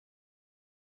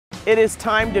It is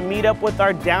time to meet up with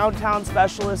our downtown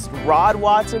specialist, Rod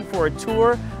Watson, for a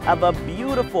tour of a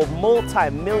beautiful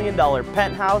multi-million-dollar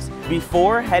penthouse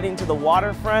before heading to the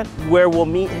waterfront, where we'll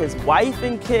meet his wife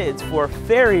and kids for a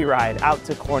ferry ride out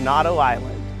to Coronado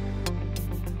Island.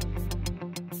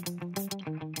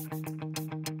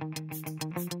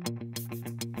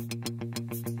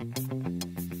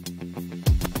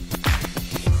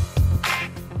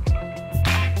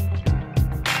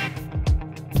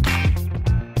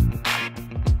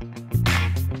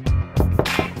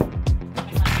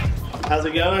 How's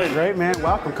it going? Great, man.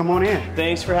 Welcome. Come on in.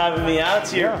 Thanks for having me out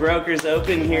to your Brokers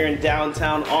Open here in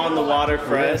downtown on the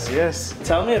waterfront. Yes, yes.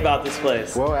 Tell me about this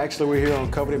place. Well, actually, we're here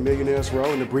on Coveted Millionaires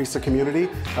Row in the Breeza community,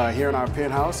 here in our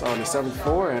penthouse on the 7th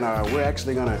floor, and we're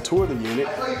actually going to tour the unit.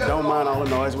 Don't mind all the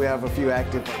noise. We have a few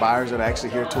active buyers that are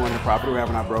actually here touring the property. We're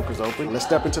having our brokers open. Let's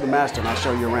step into the master, and I'll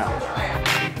show you around.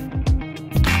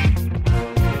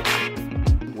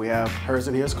 We have hers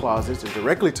and his closets, and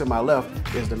directly to my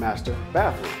left is the master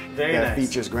bathroom. Very nice. That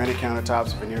features granite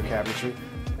countertops, veneer cabinetry.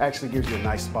 Actually gives you a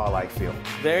nice spa-like feel.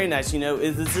 Very nice. You know,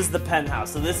 this is the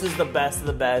penthouse, so this is the best of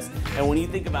the best. And when you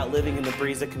think about living in the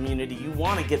Breeza community, you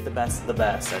want to get the best of the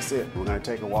best. That's it. We're going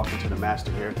to take a walk into the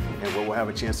master here, and what we'll have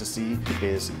a chance to see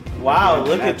is wow,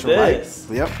 look at this.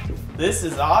 Light. Yep. This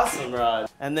is awesome, Rod.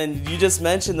 And then you just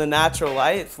mentioned the natural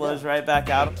light. It flows right back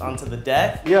out onto the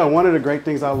deck. Yeah, one of the great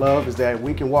things I love is that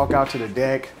we can walk out to the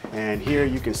deck, and here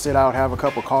you can sit out, have a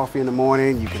cup of coffee in the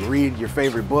morning, you can read your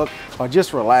favorite book, or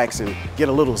just relax and get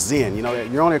a little zen. You know,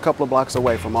 you're only a couple of blocks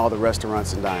away from all the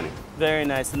restaurants and dining. Very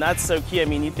nice, and that's so key. I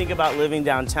mean, you think about living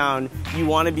downtown, you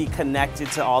want to be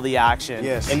connected to all the action.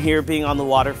 Yes. And here being on the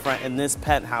waterfront in this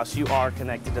penthouse, you are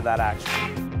connected to that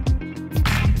action.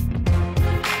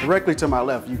 Directly to my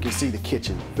left, you can see the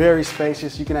kitchen. Very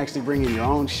spacious. You can actually bring in your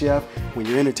own chef. When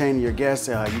you're entertaining your guests,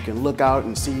 you can look out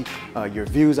and see your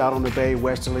views out on the bay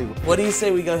westerly. What do you say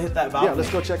we go hit that balcony? Yeah,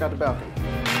 let's go check out the balcony.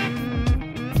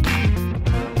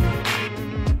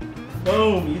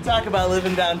 Boom, you talk about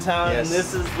living downtown, yes. And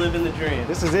this is living the dream.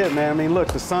 This is it, man. I mean, look,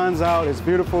 the sun's out, it's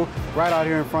beautiful. Right out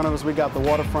here in front of us, we got the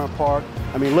waterfront park.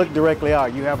 I mean, look directly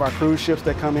out. You have our cruise ships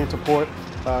that come into port.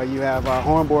 You have our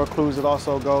Hornboard cruise that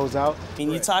also goes out.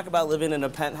 And you talk about living in a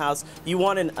penthouse, you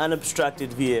want an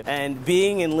unobstructed view. And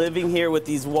being and living here with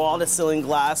these wall-to-ceiling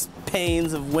glass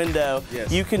panes of window,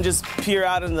 yes. You can just peer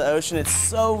out into the ocean. It's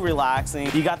so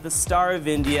relaxing. You got the Star of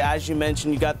India, as you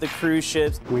mentioned, you got the cruise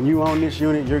ships. When you own this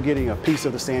unit, you're getting a piece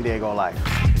of the San Diego life.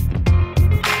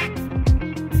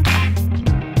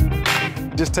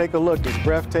 Just take a look. There's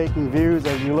breathtaking views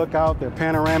as you look out. They're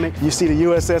panoramic. You see the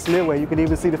USS Midway. You can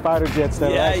even see the fighter jets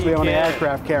that are actually on the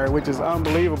aircraft carrier, which is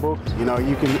unbelievable. You know,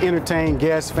 you can entertain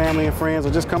guests, family, and friends, or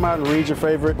just come out and read your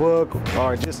favorite book,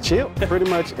 or just chill. Pretty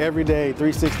much every day,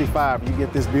 365, you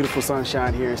get this beautiful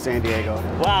sunshine here in San Diego.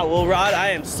 Wow, well, Rod, I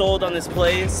am sold on this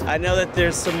place. I know that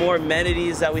there's some more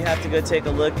amenities that we have to go take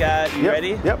a look at. You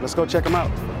ready? Yep, let's go check them out.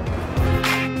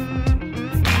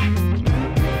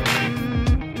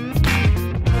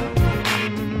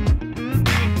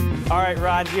 All right,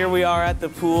 Rod, here we are at the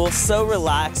pool. So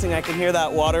relaxing. I can hear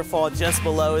that waterfall just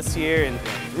below us here, and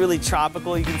really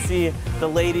tropical. You can see the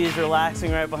ladies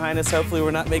relaxing right behind us. Hopefully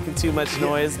we're not making too much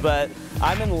noise, but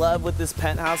I'm in love with this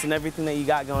penthouse and everything that you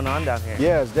got going on down here.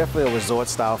 Yeah, it's definitely a resort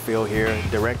style feel here.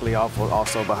 Directly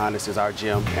also behind us is our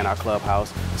gym and our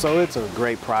clubhouse. So it's a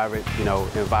great private,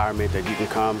 environment that you can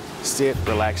come, sit,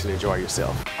 relax, and enjoy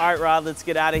yourself. All right, Rod, let's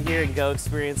get out of here and go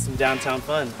experience some downtown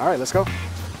fun. All right, let's go.